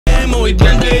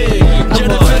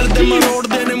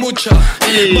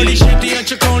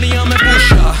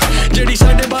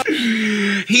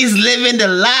He's living the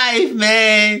life,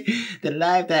 man. The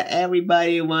life that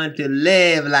everybody wants to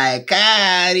live, like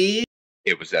Cardi.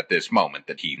 It was at this moment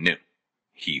that he knew.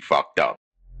 He fucked up.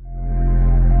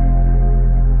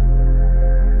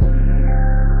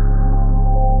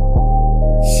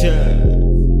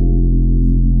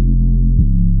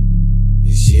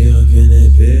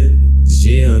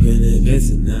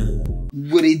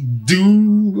 What it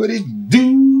do? What it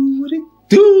do? What it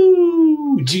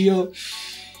do? Geo.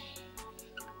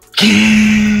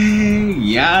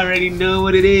 Y'all already know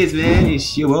what it is, man.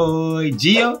 It's your boy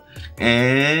Geo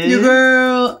and your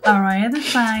girl Araya the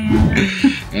Fire.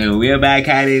 And we're back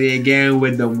at it again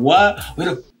with the what? With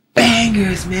the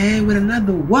bangers, man. With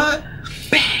another what?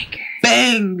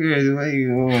 Bangers. What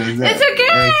is that? It's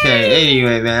okay. Okay.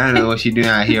 Anyway, man, I don't know what she's doing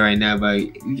out here right now, but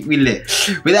we lit.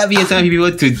 With that being said,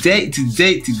 people,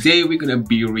 today we're gonna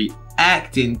be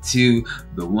reacting to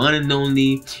the one and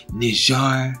only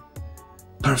Nijjar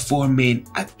performing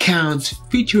accounts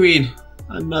featuring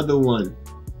another one.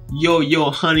 Yo,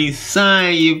 honey,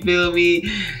 sign, you feel me?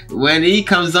 When he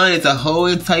comes on, it's a whole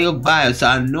entire vibe. So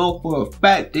I know for a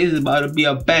fact this is about to be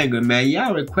a banger, man.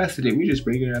 Y'all requested it. We just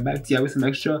bringing it back to y'all with some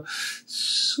extra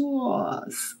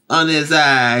sauce on the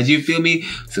side. You feel me?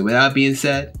 So with that being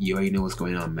said, you already know what's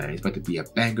going on, man. It's about to be a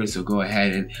banger. So go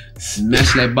ahead and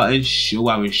smash that button, show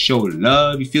out and show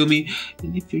love. You feel me?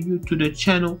 And if you're new to the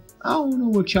channel, I don't know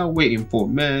what y'all waiting for,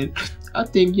 man. I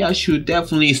think y'all should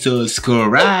definitely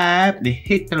subscribe and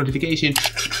hit the notification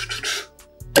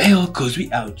bell, cause we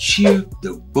out here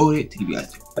devoted to give you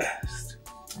guys the best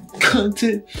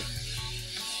content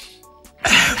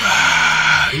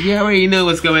ever. You already know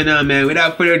what's going on, man.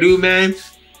 Without further ado, man,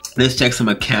 let's check some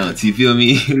accounts. You feel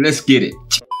me? Let's get it.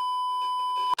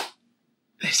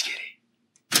 Let's get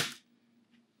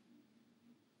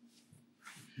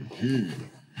it.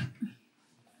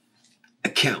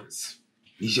 Accounts.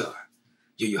 Nijjar.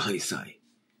 You're your honey sign.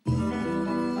 He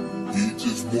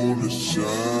just wanna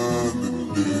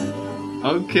shine today.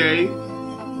 Okay.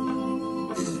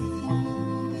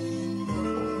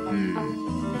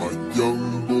 My young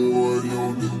boy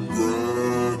on the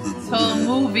grind. This whole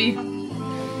movie.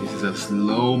 This is a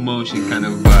slow motion kind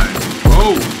of vibe.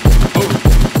 Oh!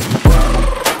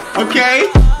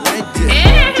 Okay.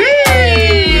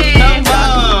 Hey! Come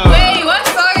on! Wait, what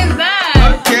song is that?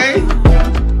 Okay.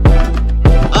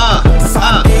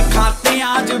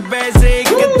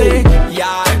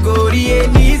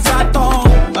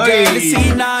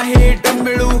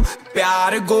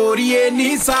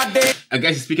 I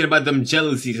guess you're speaking about them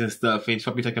jealousies and stuff, and you're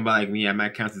probably talking about like, yeah, my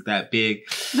account is that big.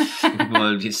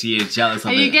 People just see it jealous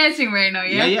of it. Are you guessing right now?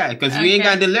 Yeah. Yeah, because we ain't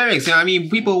got the lyrics. I mean,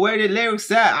 people, where the lyrics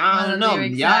at? I don't know.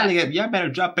 Y'all better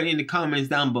drop it in the comments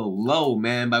down below,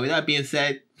 man. But with that being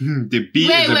said, the beat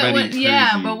is already crazy.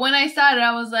 Yeah, but when I started,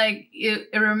 I was like, it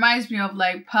reminds me of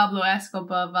like Pablo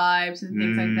Escobar vibes and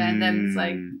things like that. And then it's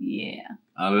like, yeah.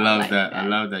 I love that. I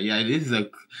love that. Yeah, this is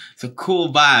it's a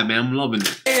cool vibe, man. I'm loving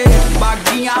it.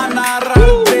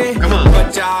 Come on.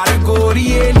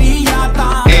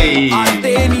 Hey.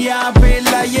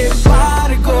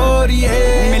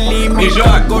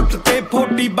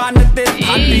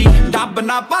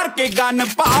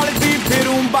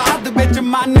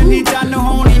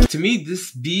 To me,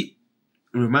 this beat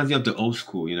reminds me of the old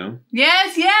school, you know?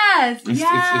 Yes. It's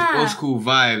old school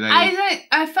vibe. Like,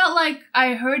 I felt like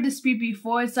I heard this beat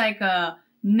before. It's like a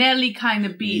Nelly kind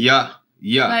of beat. Yeah.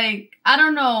 Like, I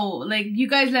don't know. Like, you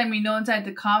guys let me know inside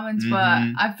the comments, but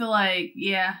I feel like,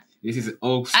 yeah. This is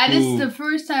old school. And this is the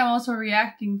first time also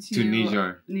reacting to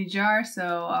Nijjar.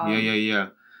 So, yeah.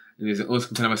 And it's an old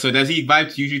school kind of vibe. So does he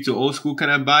vibe usually to old school kind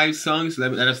of vibe songs?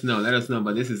 Let us know.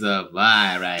 But this is a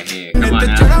vibe right here. Come on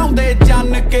now.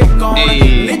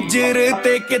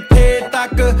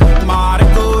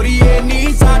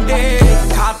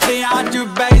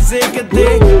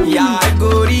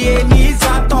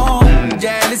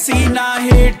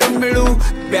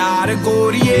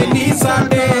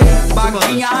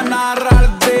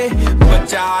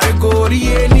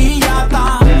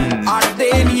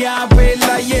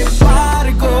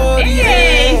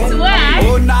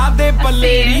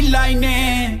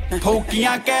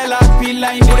 ਫੋਕੀਆਂ ਕਹਿਲਾਪੀ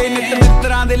ਲਾਈ ਬੁੜੇ ਨਿਤ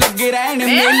ਮਿੱਤਰਾਂ ਦੇ ਲੱਗੇ ਰਹਿਣ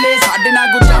ਮੇਲੇ ਸਾਡੇ ਨਾਲ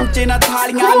ਕੋ ਚਮਚੇ ਨਾ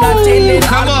ਥਾਲੀਆਂ ਨਾ ਚੇਲੇ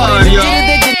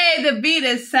The beat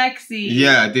is sexy.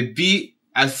 Yeah, the beat,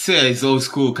 I said, it's old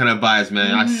school kind of vibes,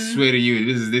 man. I swear to you,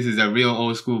 this is a real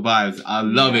old school vibes. I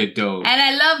love it though. And I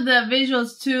love the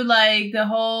visuals too, like the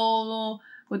whole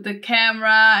with the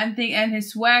camera and his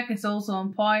swag is also on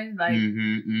point. Like,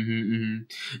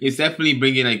 it's definitely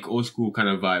bringing like old school kind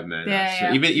of vibe, man. Yeah, so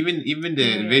yeah. even the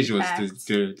visuals,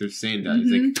 they're saying that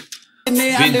it's like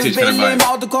vintage kind of vibe.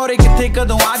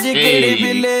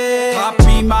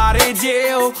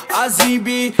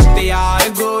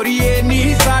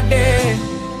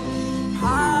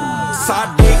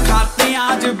 ਸਾਡੇ ਖਾਤਿਆਂ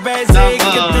 'ਚ ਪੈਸੇ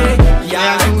ਕਿਤੇ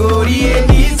ਯਾਰ ਗੋਰੀਏ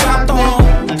ਨੀ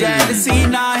ਸਾਤੋਂ jealousy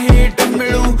ਨਾ hate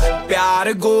ਮਿਲੂ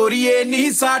ਪਿਆਰ ਗੋਰੀਏ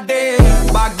ਨੀ ਸਾਡੇ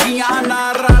ਬਾਗੀਆਂ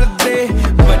ਨਾ ਰਲਦੇ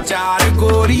ਵਿਚਾਰ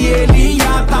ਗੋਰੀਏ ਨੀ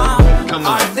ਤਾਂ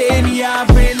ਅੜਦੇ ਨੀ ਆ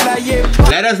ਪਹਿਲਾ ਇਹ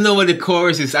Let us know what the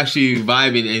chorus is actually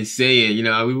vibing and saying. You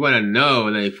know, we want to know,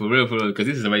 like, for real, because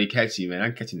this is already catchy, man.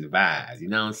 I'm catching the vibes. You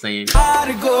know what I'm saying?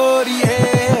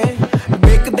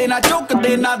 ਵੇਖਦੇ ਨਾ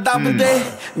ਝੁਕਦੇ ਨਾ ਦਬਦੇ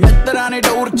ਮਿੱਤਰਾਂ ਨੇ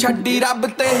ਡੋਰ ਛੱਡੀ ਰੱਬ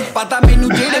ਤੇ ਪਤਾ ਮੈਨੂੰ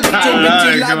ਜਿਹੜੇ ਵਿੱਚੋਂ ਵਿੱਚ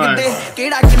ਲੱਗਦੇ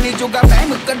ਕਿਹੜਾ ਕਿੰਨੇ ਜੋਗਾ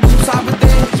ਫਹਿਮ ਕੱਢੂ ਸਭ ਦੇ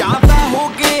ਜਾਂ ਤਾਂ ਹੋ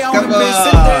ਕੇ ਆਉਣ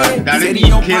ਬਿਸਦੇ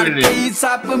ਜ਼ਰੀਓ ਫੜਕੇ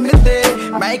ਸੱਪ ਮਿੱਦੇ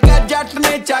ਮੈਂ ਕਿਹਾ ਜੱਟ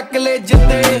ਨੇ ਚੱਕ ਲੈ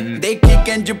ਜਿੱਦੇ ਦੇਖੀ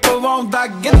ਕਿੰਜ ਪਵਾਉਂਦਾ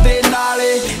ਗਿੱਧੇ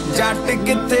ਨਾਲੇ ਜੱਟ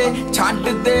ਕਿੱਥੇ ਛੱਡ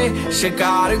ਦੇ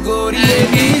ਸ਼ਿਕਾਰ ਗੋਰੀਏ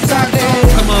ਨੀ ਸਾਡੇ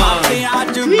ਖਾਤਿਆਂ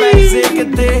 'ਚ ਪੈਸੇ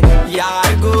ਕਿਤੇ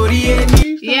ਯਾਰ ਗੋਰੀਏ ਨੀ.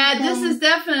 Yeah, this is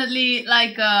definitely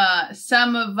like a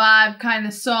summer vibe kind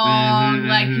of song.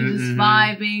 Like you're just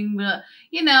vibing, but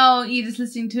you know, you're just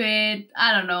listening to it. I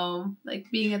don't know, like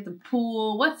being at the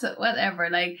pool, whatever.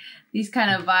 Like these kind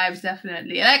of vibes,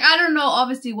 definitely. Like I don't know,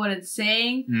 obviously what it's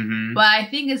saying, but I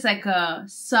think it's like a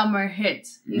summer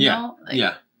hit. You know? Like,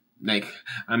 yeah. Like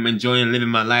I'm enjoying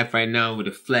living my life right now with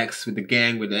the flex, with the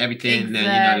gang, with everything. Exactly. And then,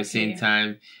 you know, at the same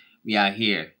time, we are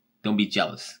here. Don't be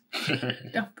jealous.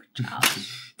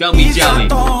 Don't be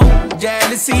jealous.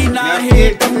 Jealousy ਨਾ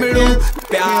hate ਮਿਲੂ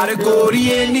ਪਿਆਰ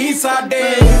ਗੋਰੀਏ ਨੀ ਸਾਡੇ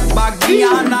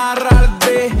ਬਾਗੀਆਂ ਨਾ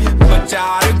ਰਲਦੇ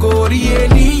ਵਿਚਾਰ ਗੋਰੀਏ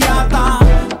ਨੀ ਤਾਂ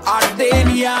ਅੜਦੇ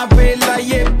ਨੀ ਆ ਪਹਿਲਾ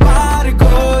ਇਹ ਪਾਰ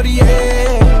ਗੋਰੀਏ.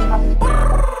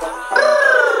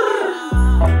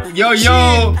 Yo,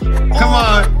 come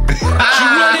on.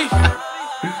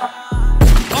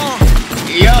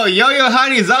 Yo,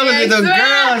 honey's always with the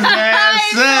girls, man.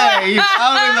 He's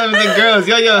always with the girls.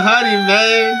 Yo, honey,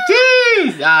 man.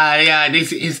 Jeez. Yeah,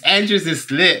 his entrance is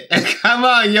lit. Come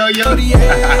on, yo.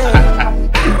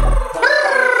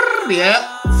 Yeah,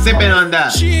 sipping on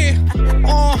that.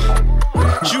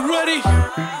 You ready?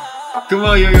 Come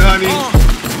on, yo, honey.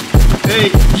 Hey,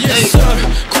 yes, sir.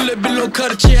 Kule bilo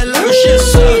kharche lavish, yes,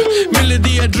 sir.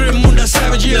 Mildi a dream munda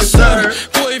savage, yes, sir.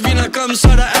 Koi bhi na kam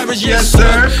sada average, yes,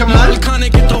 sir. Come on. Mal khane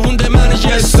ke to hunde manage,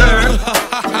 yes, sir.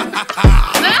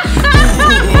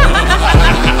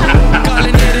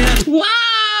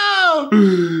 Wow!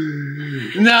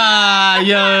 Nah,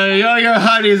 yo,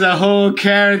 honey is a whole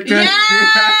character. Yeah,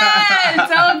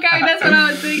 it's a whole character. That's what I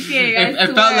was thinking.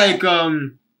 It felt like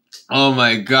oh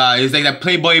my God! It's like that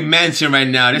Playboy Mansion right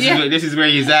now. This is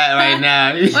where he's at right now.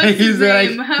 What's his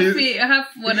name? Like, Huff,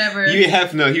 whatever. Hugh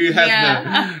Hefner.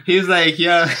 He's like,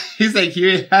 yeah. He's like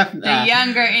Hugh Hefner. The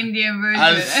younger Indian version.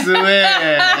 I swear.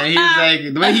 And he's like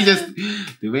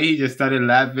the way he just started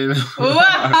laughing.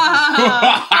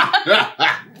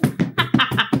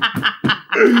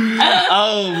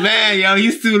 Oh man, yo,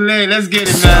 he's too late. Let's get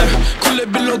it, man.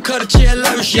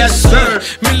 Yes, sir.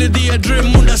 Mildi a dream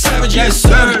munda savage, yes,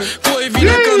 sir. Koi bhi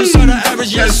na kam sada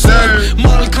average, yes, sir.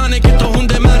 Mal khane ke to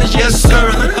hunde manage, yes, sir.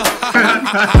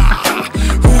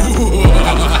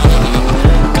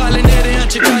 Kale nere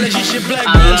anche kale shishe black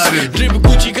bands. Drip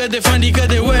Gucci kade Fendi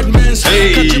kade wet mans.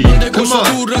 Kache bande ko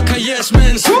dur rakha yes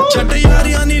mans. Chhade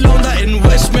yaariyan ni launda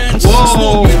investments.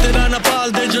 Smoke with it on a pal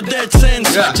de jo dead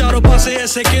sense. Charo paase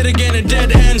aise kir gain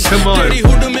dead ends. Teri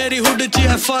hood meri hood chi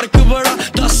hai fark bada.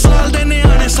 10 saal de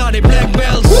niyaane sare black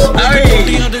belts.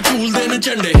 Kotiyan de chool de ne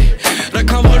chande.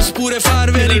 Rakha words pure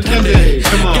fire very thande.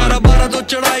 11-12 to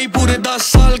chadai pure 10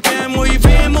 saal cam hoyi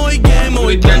fame hoyi game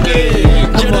hoyi bande.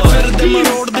 Jede firde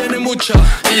marod de ne mucha.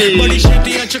 Badi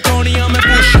shitiyan chakoniyan mein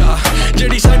pusha.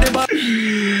 Jedi sade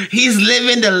He's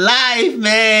living the life,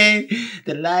 man.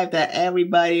 The life that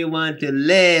everybody wants to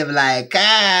live, like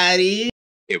Cardi.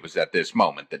 It was at this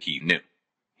moment that he knew.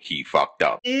 He fucked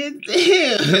up.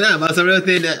 Nah, but some real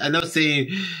thing that I'm not saying,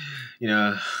 you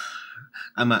know,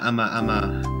 I'm a.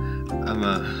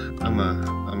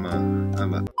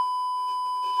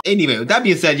 Anyway, with that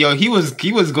being said, yo, he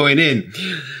was going in.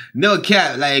 No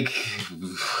cap, like,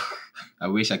 I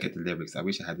wish I get the lyrics. I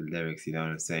wish I had the lyrics, you know what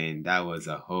I'm saying? That was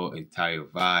a whole entire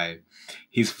vibe.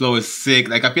 His flow is sick.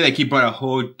 Like, I feel like he brought a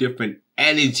whole different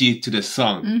energy to the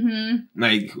song.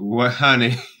 Like, what,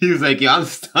 honey? He was like, yo, I'm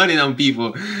stunning on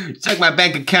people. Check my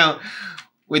bank account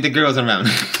with the girls around.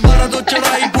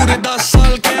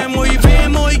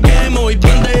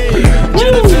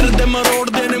 ਜਿਹੜੇ ਫਿਰਦੇ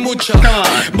ਮਰੋੜਦੇ ਨੇ ਮੁੱਛਾਂ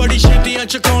ਬੜੀ ਛੇਤੀਆਂ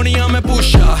ਚਕਾਉਣੀਆਂ ਮੈਂ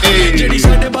ਪੁੱਛਾ ਜਿਹੜੀ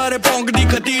ਸਾਡੇ ਬਾਰੇ ਭੌਂਕਦੀ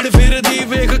ਖਤੀੜ ਫਿਰਦੀ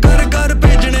ਵੇਖ ਕਰ ਕਰ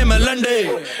ਭੇਜਣੇ ਮੈਂ ਲੰਡੇ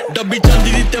ਡੱਬੀ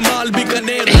ਚੱਲਦੀ ਦੀ ਤੇ ਮਾਲ ਵੀ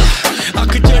ਕਨੇਰ ਦਾ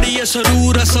ਅੱਖ ਚੜੀ ਐ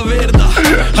ਸਰੂਰ ਐ ਸਵੇਰ ਦਾ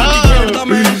ਖੇਡਦਾ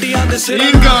ਮੈਂ ਇੰਡੀਆਂ ਦੇ ਸਿਰ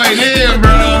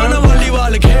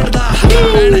ਵਾਲੀਬਾਲ ਖੇਡਦਾ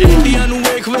ਐਨ ਇੰਡੀਆਂ ਨੂੰ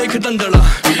ਵੇਖ ਵੇਖ ਦੰਦਲਾ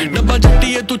ਡੱਬਾ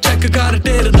ਜੱਟੀਏ ਤੂੰ ਚੈੱਕ ਕਰ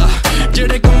ਢੇਰਦਾ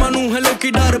ਜਿਹੜੇ ਕੰਮਾਂ ਨੂੰ ਹੈ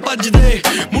ਲੋਕੀ ਡਰ ਭੱਜਦੇ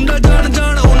ਮੁੰਡਾ ਜਾਣ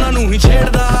ਜਾਣ ਉਹਨਾਂ ਨੂੰ ਹੀ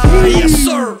ਛੇੜਦਾ yes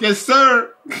sir yes sir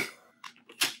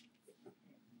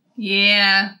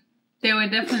Yeah, they were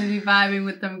definitely vibing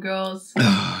with them girls.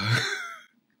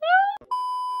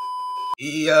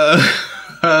 Yeah.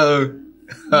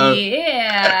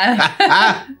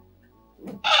 Yeah.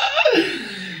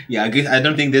 Yeah, I guess I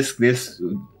don't think this.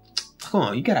 Come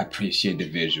on, you gotta appreciate the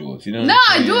visuals. You know. No,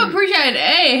 I do appreciate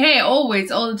it. Hey,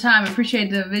 always, all the time. Appreciate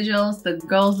the visuals, the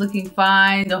girls looking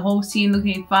fine, the whole scene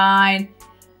looking fine.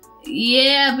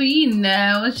 Yeah, but you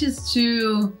know, it's just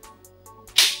too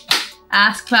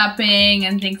ass clapping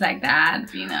and things like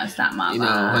that. You know, it's not my You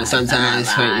know, when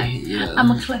sometimes you know. I'm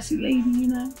a classy lady, you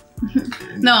know.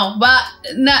 No, but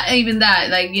not even that.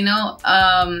 Like, you know,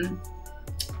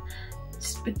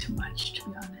 just a bit too much, to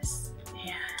be honest.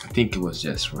 Yeah. I think it was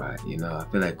just right. You know, I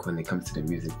feel like when it comes to the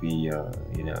music video,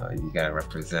 you know, you gotta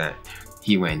represent.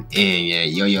 He went in, yeah,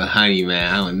 yo, honey, man.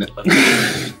 I don't know.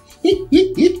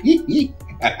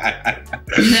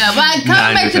 No, but I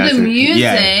come back to the music.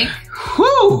 Yeah.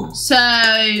 Whew. So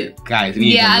guys, we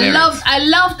need I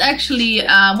loved actually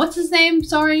what's his name?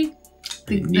 Sorry,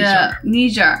 the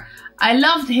Nijjar. I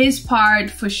loved his part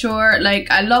for sure.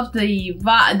 Like I loved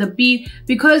the beat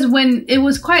because when it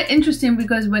was quite interesting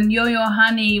because when Yo Yo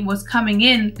Honey was coming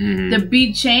in, the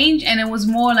beat changed and it was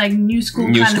more like new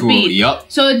school kind of beat. Yep.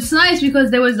 So it's nice because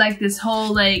there was like this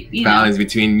whole like balance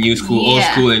between new school, old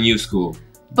school, and new school.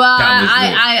 But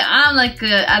I'm like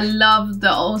I love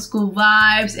the old school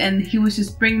vibes, and he was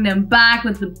just bringing them back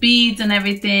with the beats and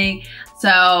everything.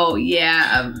 So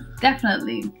yeah,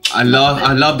 definitely. I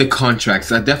love the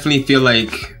contracts. I definitely feel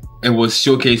like it was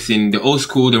showcasing the old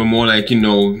school. They were more like, you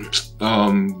know,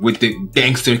 with the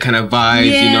gangster kind of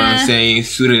vibes. You know what I'm saying?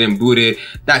 Suited and booted,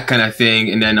 that kind of thing.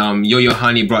 And then Yo Yo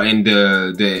Honey brought in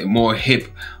the more hip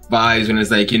vibes when it's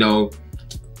like, you know.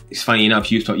 It's funny enough,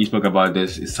 you spoke about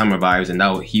this summer vibes, and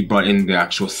now he brought in the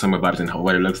actual summer vibes and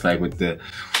what it looks like with the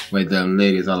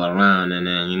ladies all around, and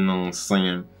then, you know what I'm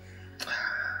saying?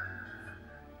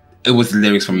 It was the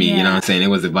lyrics for me, you know what I'm saying? It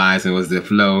was the vibes, it was the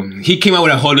flow. He came out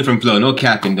with a whole different flow, no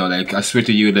capping though. Like, I swear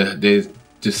to you, the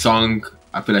song,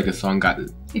 I feel like the song got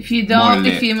if you don't,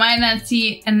 if you might not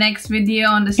see a next video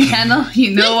on this channel,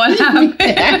 you know what happened.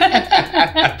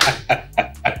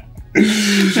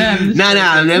 Nah,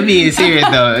 I'm being serious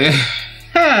though.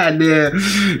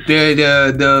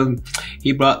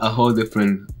 He brought a whole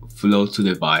different flow to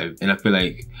the vibe, and I feel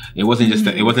like it wasn't just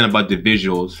it wasn't about the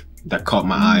visuals that caught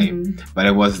my eye, but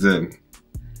it was the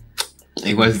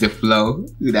flow.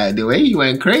 That the way he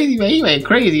went crazy, man. He went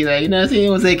crazy, like, you know what I'm saying? It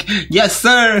was like, yes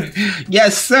sir,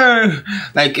 yes sir.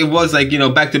 Like it was like, you know,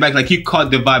 back to back. Like he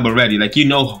caught the vibe already. Like, you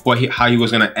know how he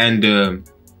was gonna end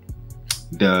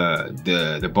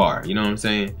the bar, you know what I'm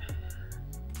saying?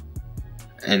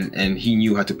 And he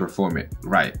knew how to perform it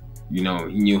right. You know,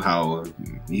 he knew how.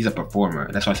 He's a performer.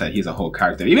 That's why I said he's a whole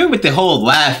character. Even with the whole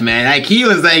laugh, man, like he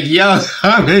was like, yo,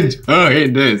 I'm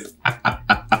enjoying this.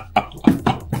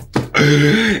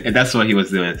 And that's what he was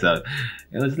doing. So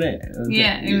it was lit.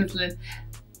 It was lit.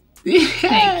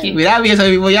 Thank you. Without being so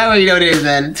people, y'all already know this,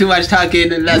 man. Too much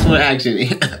talking and less more action.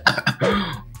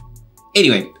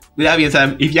 Anyway, without being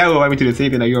time, if y'all were vibing to the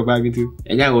same thing that you were vibing to,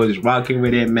 and y'all was just rocking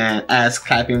with it, man, ass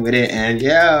clapping with it, and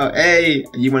yo, hey,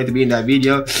 you wanted to be in that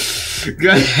video, go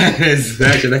ahead and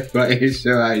smash the like button.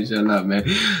 Show love, man.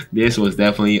 This was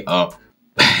definitely a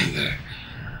banger.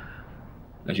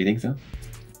 Don't you think so?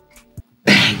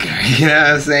 Banger, you know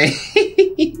what I'm saying?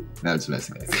 That's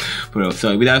messing up. But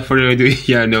so without further ado,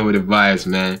 y'all know what the vibes,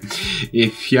 man.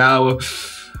 If y'all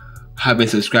haven't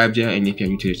subscribed yet, and if you're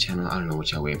new to the channel, I don't know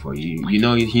what y'all waiting for. You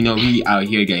know, we out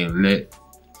here getting lit.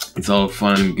 It's all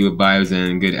fun, good vibes,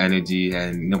 and good energy,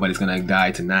 and nobody's gonna die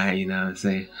tonight. You know what I'm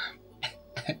saying?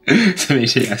 So make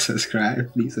sure y'all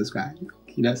subscribe. Please subscribe.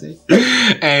 You know what I'm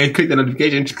saying? And click the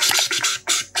notification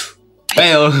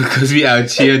bell, because we out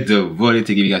here devoted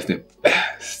to give you guys the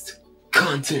best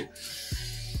content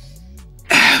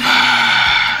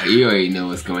ever. You already know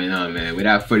what's going on, man.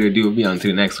 Without further ado, we'll be on to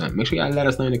the next one. Make sure y'all let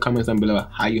us know in the comments down below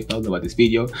how you felt about this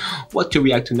video, what to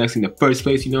react to next in the first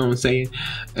place, you know what I'm saying?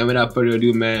 And without further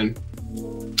ado, man,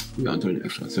 we'll be on to the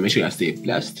next one. So make sure y'all stay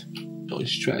blessed, No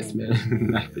stress,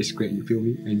 man. Life is great, you feel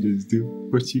me? And just do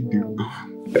what you do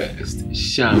best.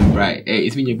 Shine bright. Hey,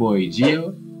 it's been your boy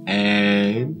Geo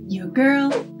and your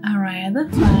girl, Araya the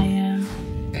Flyer.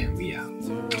 And we out.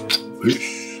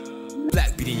 Peace.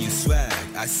 Black beat in your swag,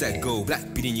 I said go.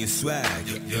 Black beat in your swag,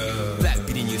 yeah. Black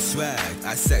beat in your swag,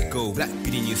 I said go. Black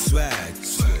beat in your swag,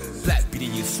 black beat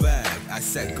in your swag, I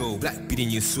said go. Black beat in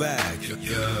your swag,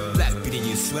 yeah. Black beat in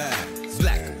your swag,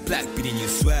 black beat in your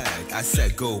swag, I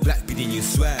said go. Black beat in your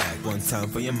swag. One time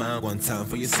for your mind, one time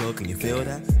for your soul. Can you feel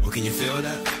that? Oh, can you feel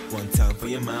that? One time for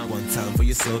your mind, one time for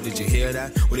your soul. Did you hear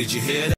that? Or did you hear that?